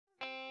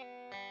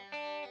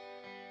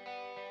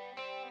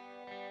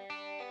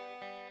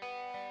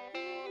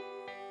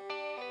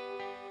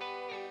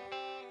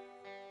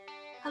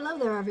Hello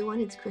there,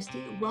 everyone. It's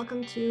Kristi.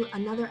 Welcome to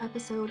another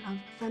episode of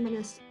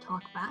Feminists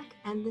Talk Back.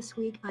 And this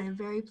week, I am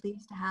very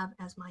pleased to have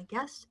as my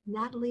guest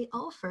Natalie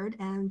Alford,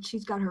 and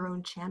she's got her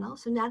own channel.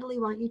 So, Natalie,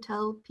 why don't you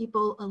tell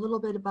people a little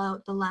bit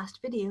about the last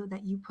video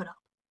that you put up?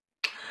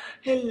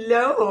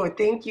 Hello,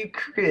 thank you,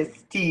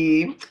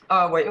 Kristi.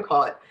 What you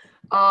call it?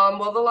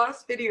 Well, the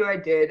last video I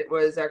did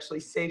was actually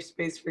Safe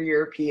Space for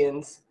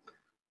Europeans.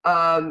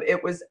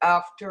 It was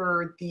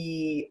after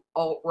the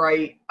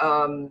alt-right,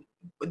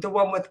 the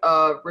one with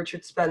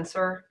Richard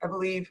Spencer, I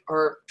believe,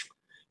 or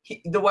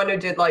the one who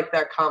did like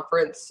that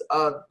conference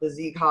of the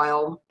Sieg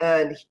Heil,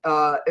 and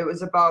it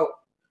was about,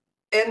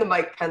 and the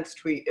Mike Pence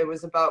tweet, it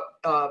was about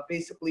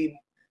basically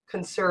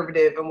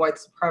conservative and white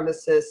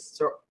supremacists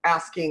are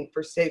asking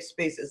for safe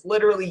spaces,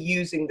 literally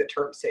using the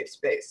term safe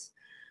space.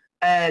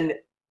 And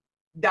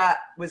that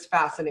was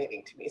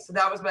fascinating to me. So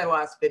that was my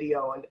last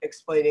video, and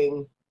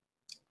explaining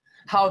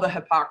how the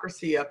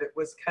hypocrisy of it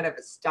was kind of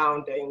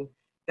astounding,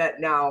 that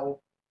now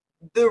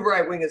the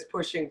right wing is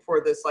pushing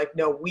for this, like,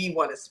 no, we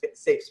want a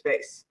safe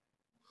space.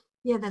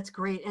 Yeah, that's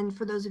great. And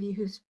for those of you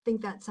who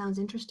think that sounds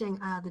interesting,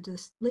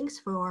 the links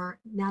for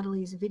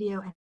Natalie's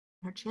video and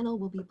her channel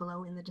will be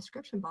below in the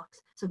description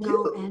box. So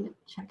go and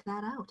check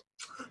that out.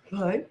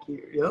 Thank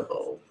you.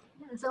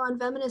 Yeah, so on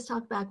Feminist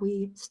Talk Back,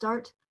 we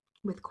start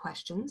with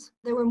questions.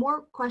 There were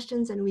more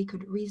questions than we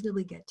could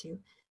reasonably get to.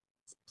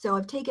 So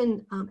I've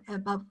taken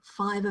about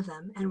 5 of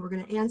them, and we're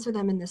going to answer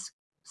them in this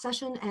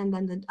session, and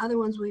then the other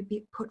ones will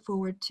be put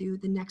forward to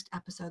the next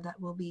episode that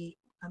will be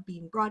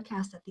being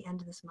broadcast at the end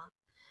of this month.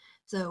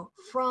 So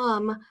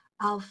from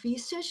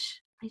afielsch,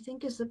 I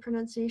think is the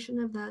pronunciation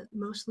of that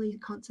mostly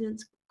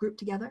consonants grouped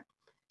together.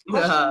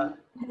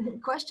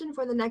 Question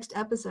for the next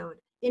episode.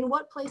 In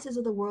what places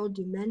of the world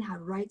do men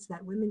have rights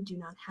that women do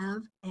not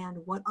have, and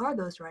what are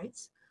those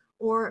rights?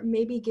 Or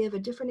maybe give a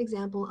different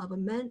example of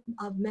men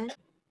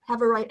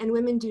have a right and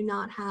women do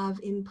not have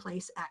in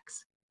place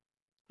X.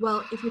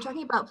 Well, if you're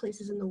talking about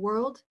places in the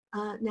world,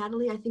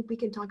 Natalie, I think we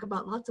can talk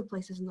about lots of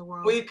places in the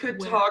world. We could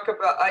talk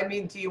about, I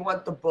mean, do you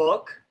want the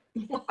book?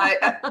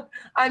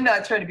 I'm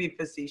not trying to be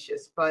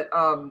facetious, but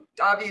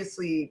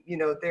obviously, you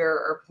know, there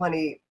are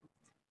plenty.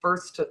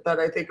 First, that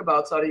I think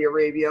about Saudi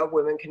Arabia,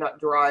 women cannot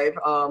drive.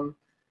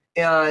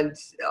 And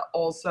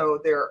also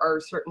there are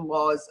certain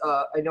laws,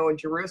 I know in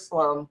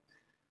Jerusalem,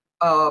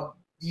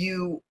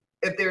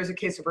 if there's a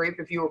case of rape,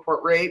 if you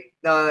report rape,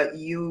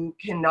 you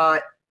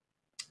cannot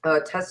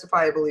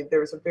testify. I believe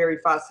there was a very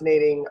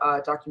fascinating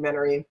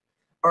documentary,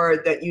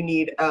 or that you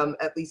need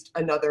at least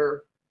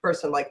another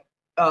person, like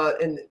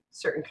in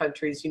certain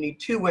countries, you need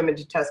 2 women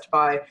to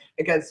testify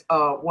against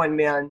 1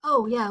 man.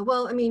 Oh, yeah.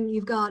 Well, I mean,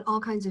 you've got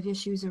all kinds of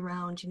issues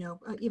around,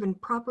 even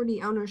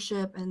property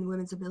ownership and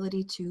women's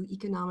ability to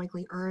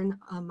economically earn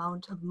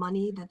amount of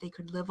money that they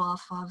could live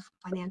off of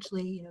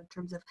financially, in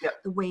terms of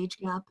the wage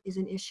gap is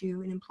an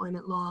issue in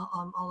employment law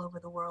all over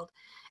the world.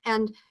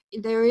 And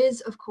there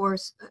is, of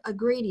course, a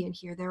gradient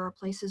here. There are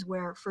places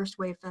where first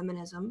wave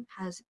feminism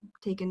has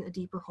taken a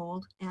deeper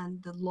hold,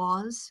 and the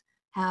laws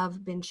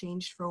have been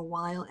changed for a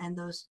while, and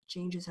those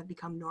changes have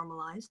become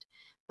normalized.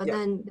 But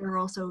then there are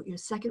also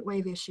second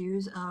wave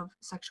issues of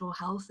sexual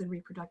health and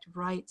reproductive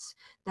rights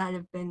that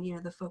have been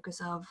the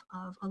focus of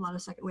a lot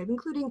of second wave,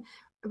 including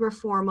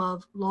reform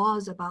of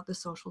laws about the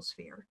social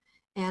sphere.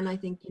 And I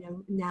think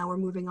now we're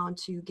moving on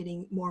to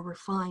getting more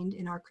refined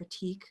in our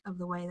critique of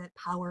the way that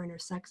power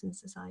intersects in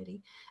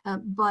society.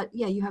 But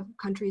yeah, you have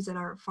countries that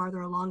are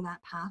farther along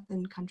that path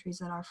and countries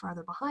that are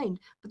farther behind.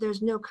 But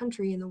there's no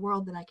country in the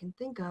world that I can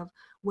think of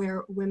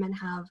where women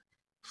have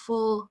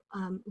full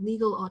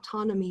legal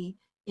autonomy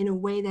in a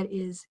way that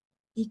is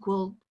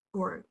equal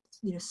or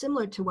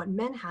similar to what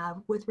men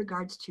have with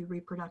regards to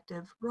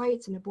reproductive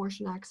rights and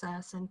abortion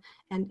access and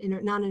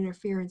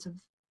non-interference of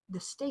the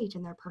state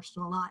in their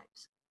personal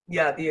lives.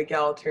 Yeah, the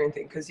egalitarian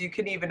thing, because you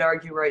can even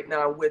argue right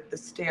now with the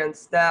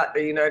stance that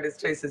the United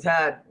States has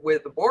had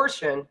with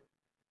abortion,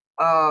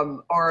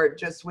 or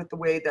just with the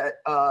way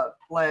that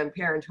Planned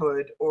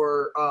Parenthood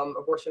or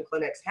abortion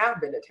clinics have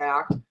been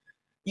attacked.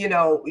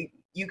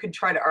 You could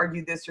try to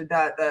argue this or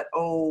that,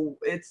 oh,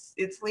 it's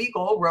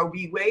legal, Roe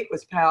v. Wade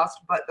was passed,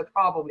 but the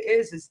problem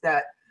is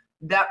that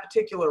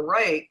particular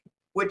right,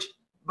 which,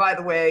 by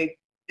the way,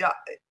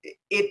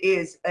 it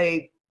is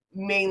a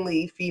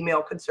mainly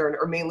female concern,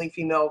 or mainly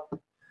female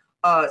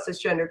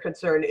cisgender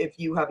concern if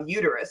you have a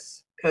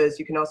uterus, because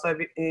you can also have,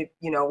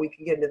 we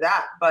can get into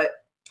that, but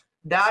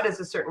that is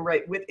a certain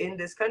right within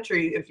this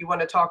country if you want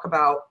to talk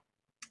about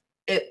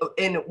it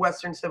in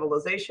Western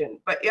civilization.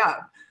 But yeah,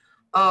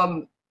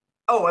 oh,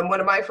 and one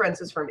of my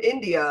friends is from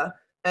India,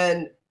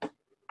 and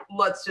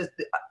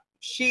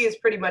she is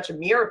pretty much a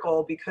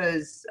miracle,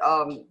 because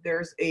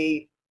there's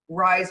a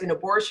rise in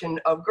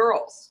abortion of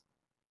girls,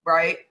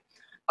 right?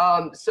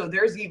 So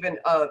there's even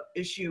a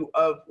issue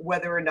of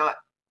whether or not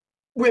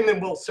women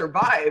will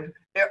survive,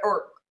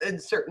 or in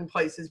certain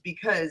places,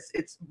 because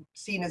it's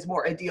seen as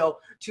more ideal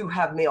to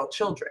have male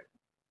children.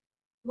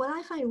 what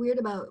I find weird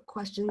about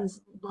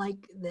questions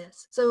like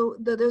this, so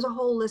there's a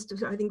whole list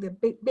of, I think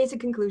the basic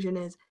conclusion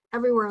is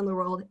everywhere in the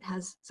world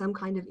has some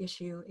kind of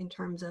issue in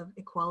terms of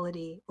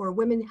equality or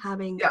women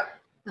having Yeah,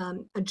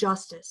 a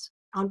justice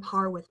on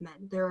par with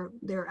men,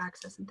 their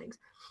access and things.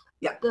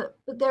 yeah, But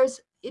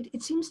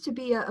it seems to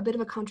be a bit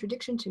of a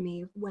contradiction to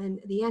me when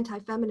the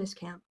anti-feminist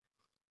camp,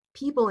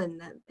 people in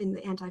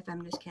the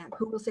anti-feminist camp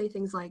who will say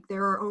things like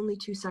there are only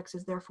two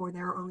sexes, therefore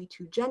there are only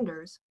two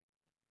genders,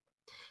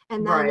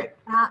 and then right.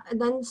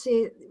 and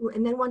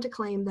then want to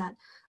claim that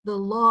the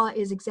law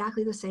is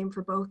exactly the same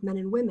for both men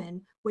and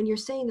women, when you're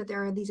saying that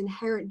there are these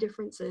inherent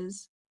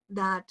differences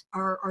that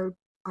are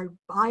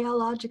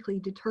biologically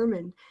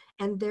determined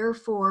and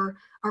therefore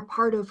are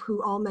part of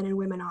who all men and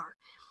women are.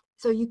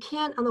 So you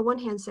can't on the one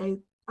hand say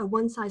a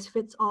one size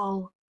fits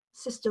all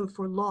system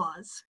for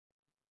laws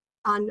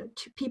on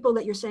people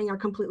that you're saying are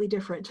completely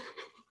different.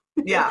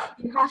 Yeah,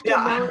 You have to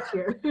yeah. acknowledge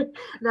here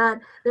that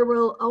there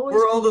will always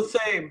We're all the be.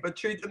 same, but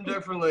treat them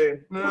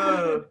differently.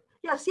 Ugh.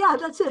 Yes, yeah,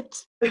 that's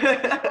it.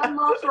 One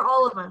law for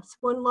all of us,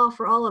 one law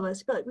for all of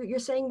us. But you're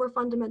saying we're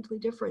fundamentally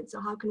different, so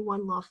how can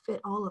one law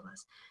fit all of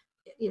us?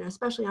 You know,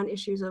 especially on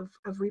issues of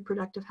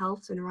reproductive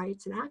health and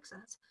rights and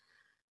access.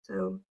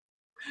 So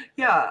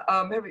Yeah,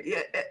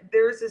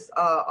 there's this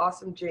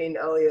awesome Jane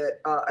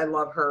Elliott. I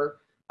love her,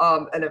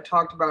 and I've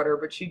talked about her,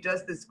 but she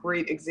does this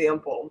great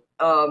example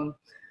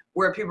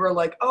where people are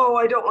like, "Oh,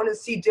 I don't want to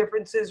see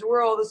differences.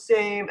 We're all the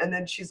same," and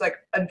then she's like,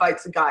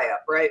 invites a guy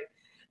up, right?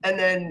 And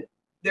then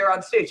they're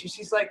on stage, and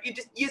she's like,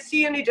 "You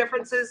see any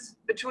differences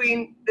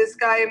between this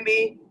guy and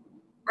me?"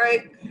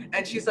 Right?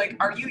 And she's like,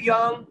 "Are you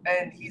young?"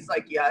 And he's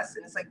like, "Yes."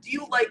 And it's like, "Do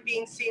you like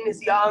being seen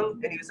as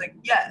young?" And he was like,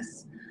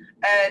 "Yes."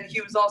 And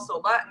he was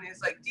also Latin.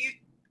 He's like, "Do you?"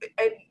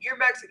 And you're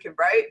Mexican,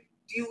 right?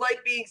 Do you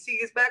like being seen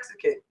as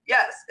Mexican?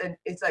 Yes. And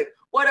it's like,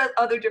 what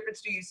other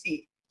difference do you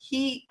see?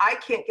 I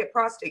can't get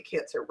prostate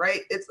cancer,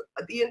 right? It's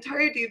the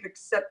entirety of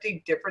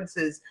accepting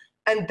differences,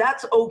 and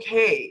that's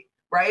okay,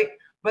 right?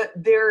 But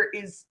there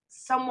is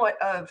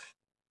somewhat of,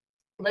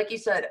 like you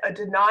said, a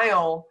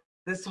denial,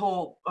 this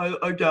whole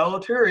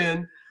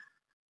egalitarian,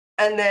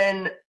 and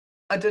then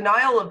a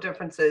denial of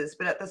differences,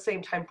 but at the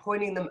same time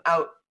pointing them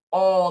out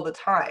all the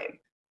time.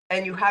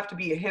 And you have to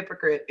be a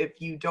hypocrite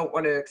if you don't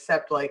want to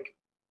accept like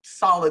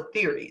solid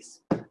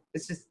theories.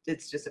 It's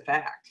just a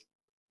fact.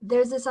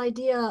 there's this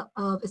idea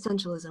of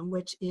essentialism,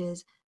 which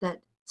is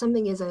that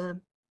something is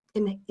an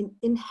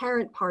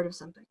inherent part of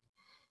something.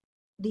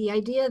 The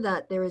idea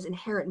that there is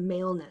inherent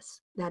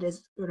maleness that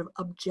is sort of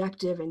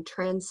objective and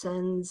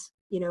transcends,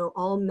 you know,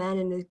 all men,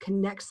 and it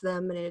connects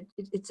them, and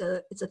it's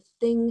a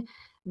thing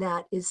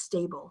that is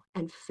stable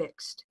and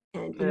fixed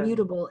and Yeah.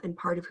 immutable and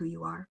part of who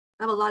you are.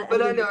 I have a lot of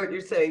But I envy know for what people.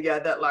 you're saying. Yeah,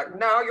 that like,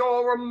 now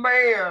you're a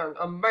man.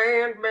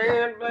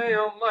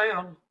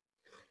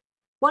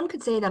 One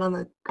could say that on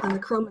the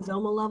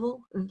chromosomal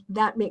level,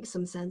 that makes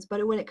some sense.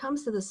 But when it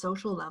comes to the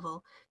social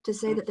level, to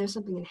say that there's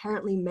something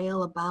inherently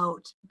male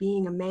about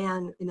being a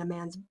man in a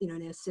man's, you know,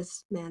 in a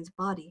cis man's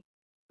body,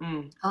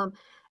 Mm. um,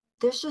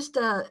 there's just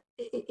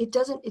it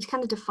doesn't, it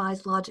kind of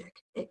defies logic,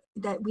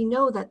 that we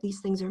know that these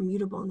things are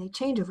mutable and they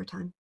change over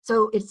time.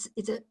 So it's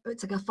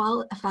like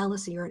a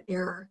fallacy or an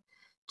error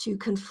to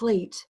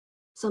conflate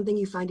something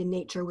you find in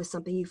nature with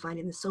something you find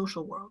in the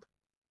social world.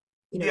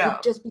 You know, Yeah.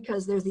 just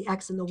because there's the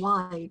X and the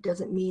Y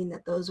doesn't mean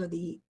that those are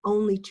the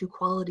only two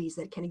qualities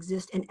that can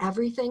exist, and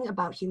everything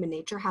about human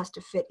nature has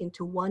to fit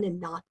into one and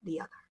not the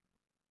other.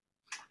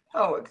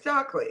 Oh,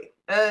 exactly.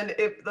 And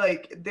if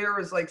like there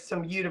was like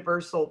some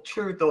universal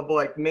truth of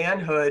like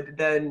manhood,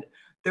 then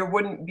there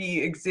wouldn't be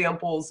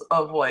examples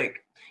of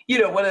like,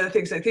 one of the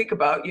things I think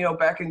about,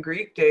 back in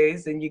Greek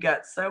days and you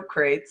got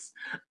Socrates,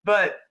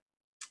 but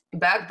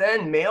back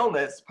then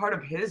maleness, part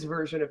of his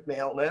version of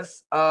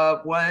maleness,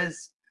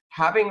 was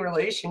having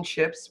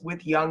relationships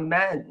with young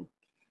men.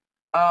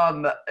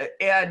 Um,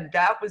 and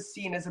that was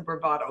seen as a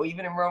bravado,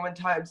 even in Roman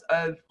times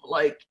of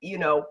like,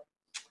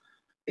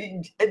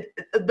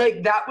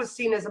 like that was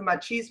seen as a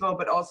machismo,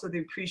 but also the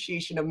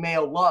appreciation of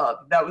male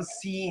love. That was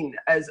seen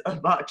as a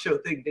macho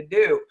thing to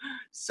do.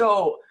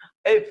 So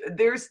if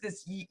there's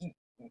this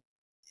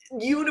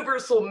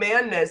universal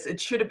manness, it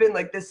should have been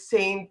like the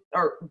same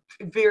or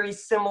very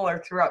similar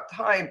throughout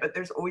time, but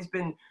there's always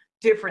been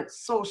different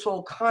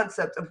social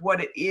concepts of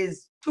what it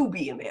is to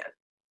be a man.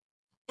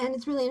 And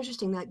it's really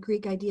interesting, that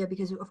Greek idea,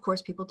 because of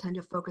course people tend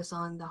to focus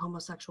on the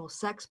homosexual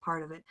sex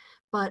part of it.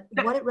 But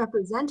what it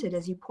represented,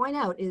 as you point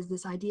out, is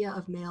this idea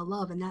of male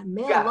love. And that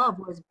male Yeah. love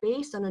was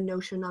based on a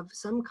notion of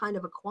some kind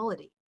of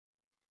equality,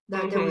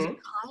 that there was a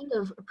Mm-hmm. kind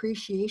of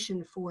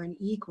appreciation for an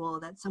equal,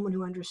 that someone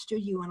who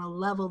understood you on a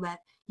level that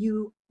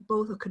you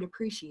both could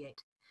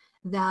appreciate,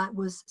 that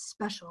was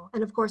special.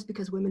 And of course,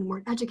 because women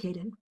weren't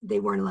educated, they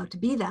weren't allowed to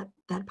be that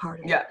part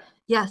of it. Yeah.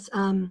 Yes,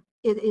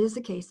 it is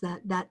the case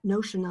that that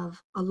notion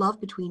of a love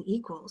between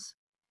equals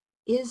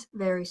is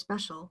very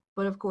special.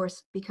 But of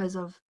course, because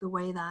of the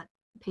way that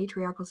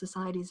patriarchal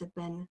societies have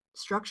been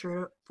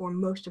structured for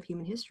most of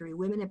human history,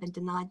 women have been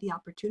denied the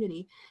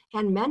opportunity,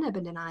 and men have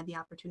been denied the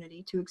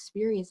opportunity to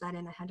experience that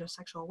in a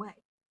heterosexual way.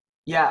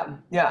 Yeah,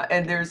 yeah.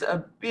 And there's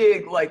a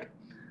big, like,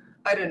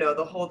 I don't know,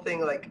 the whole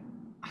thing, like,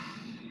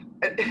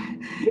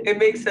 it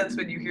makes sense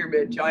when you hear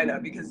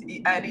mangina because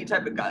any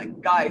type of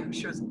guy who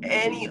shows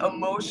any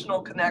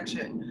emotional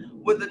connection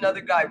with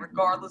another guy,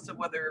 regardless of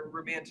whether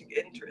romantic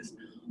interest,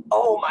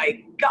 oh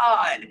my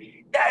God,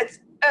 that's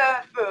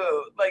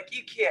effo. Like,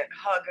 you can't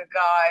hug a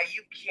guy,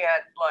 you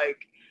can't, like,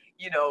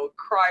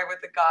 cry with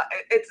a guy.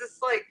 It's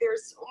just like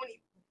there's so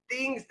many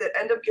things that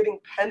end up getting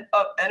pent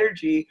up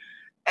energy.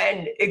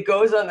 And it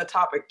goes on the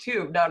topic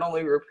too of not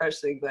only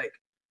repressing like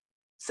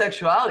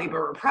sexuality, but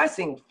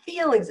repressing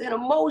feelings and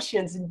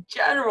emotions in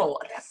general.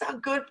 That's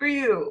not good for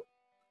you.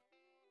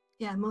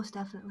 Yeah, most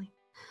definitely.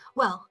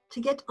 Well, to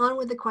get on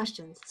with the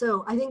questions.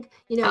 So I think,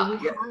 we Yeah.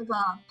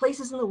 have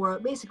places in the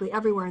world, basically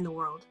everywhere in the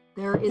world.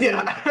 There isn't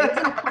a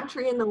Yeah.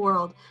 country in the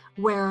world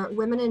where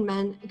women and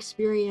men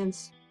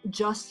experience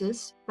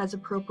justice that's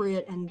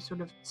appropriate and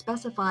sort of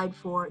specified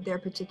for their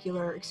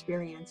particular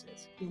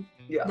experiences.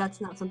 Yeah. That's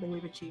not something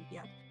we've achieved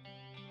yet.